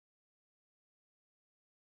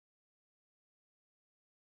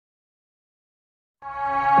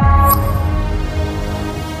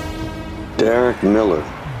Derek Miller.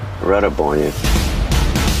 Read up on you.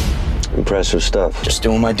 Impressive stuff. Just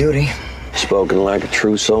doing my duty. Spoken like a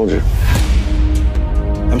true soldier.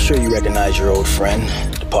 I'm sure you recognize your old friend,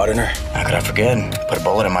 the partner. How could I forget? Put a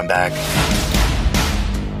bullet in my back.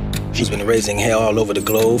 She's been raising hell all over the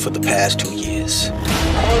globe for the past 2 years.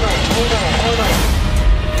 Hold on.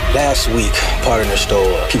 Last week, partner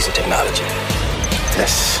stole a piece of technology.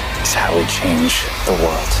 This is how we change the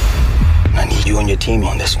world. I need you and your team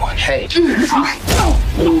on this one. Hey.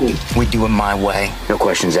 We do it my way. No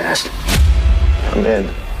questions asked. I'm in.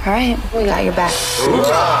 All right, we got your back.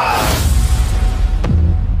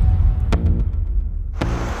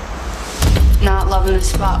 Not loving the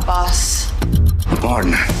spot, boss. The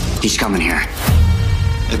partner, he's coming here.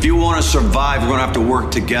 If you want to survive, we're going to have to work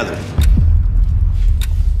together.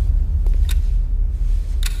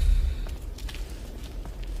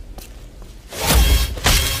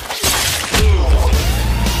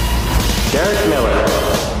 Derek Miller.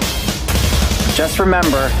 Just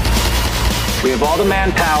remember, we have all the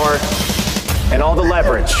manpower and all the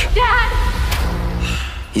leverage. Dad!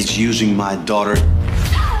 He's using my daughter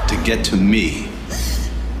to get to me.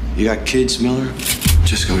 You got kids, Miller?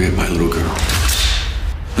 Just go get my little girl.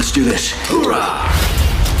 Let's do this. Hoorah!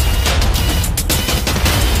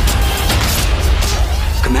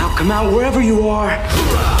 Come out, wherever you are.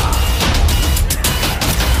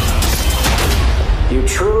 You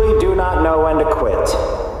truly do not know when to quit.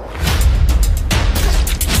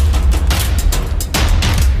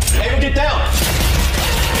 Hey, get down!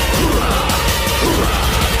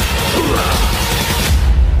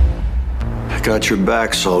 I got your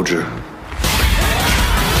back, soldier.